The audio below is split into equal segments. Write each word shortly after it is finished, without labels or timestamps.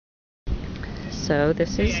So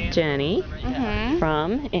this is Jenny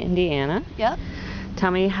from Indiana. Yep. Tell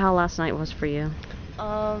me how last night was for you.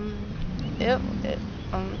 It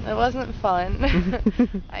wasn't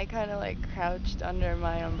fun. I kind of like crouched under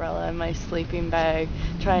my umbrella in my sleeping bag,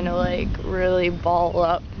 trying to like really ball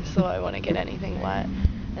up so I wouldn't get anything wet.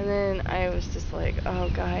 And then I was just like, oh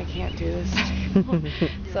god, I can't do this anymore.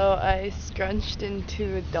 So I scrunched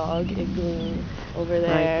into a dog igloo over there.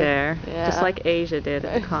 Right there. Yeah. Just like Asia did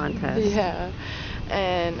at the contest. Yeah.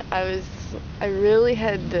 And I really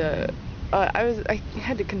had to, I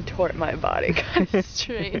had to contort my body kind of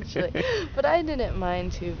strangely. But I didn't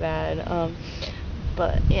mind too bad.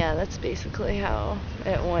 But yeah, that's basically how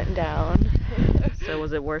it went down. So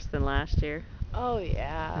was it worse than last year? Oh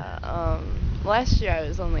yeah. Last year I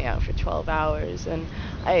was only out for 12 hours, and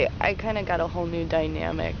I kind of got a whole new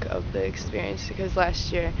dynamic of the experience, because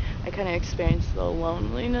last year I kind of experienced the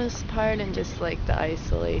loneliness part and just like the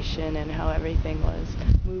isolation and how everything was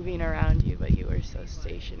moving around you but you were so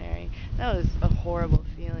stationary. That was a horrible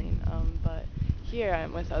feeling. But here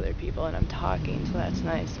I'm with other people and I'm talking, so that's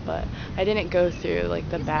nice. But I didn't go through like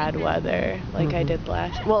the bad weather like I did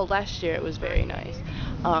last year. It was very nice.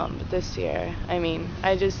 But this year, I mean,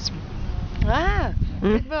 I just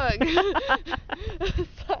big bug.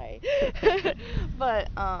 Sorry. But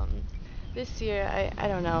this year, I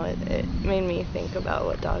don't know, it made me think about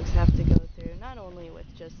what dogs have to go through, not only with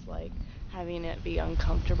just like having it be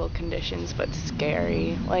uncomfortable conditions, but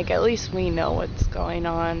scary. Like, at least we know what's going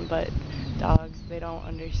on, but dogs, they don't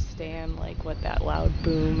understand like what that loud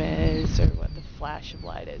boom is or what the flash of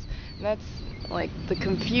light is. And that's like the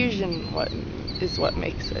confusion what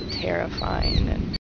makes it terrifying. And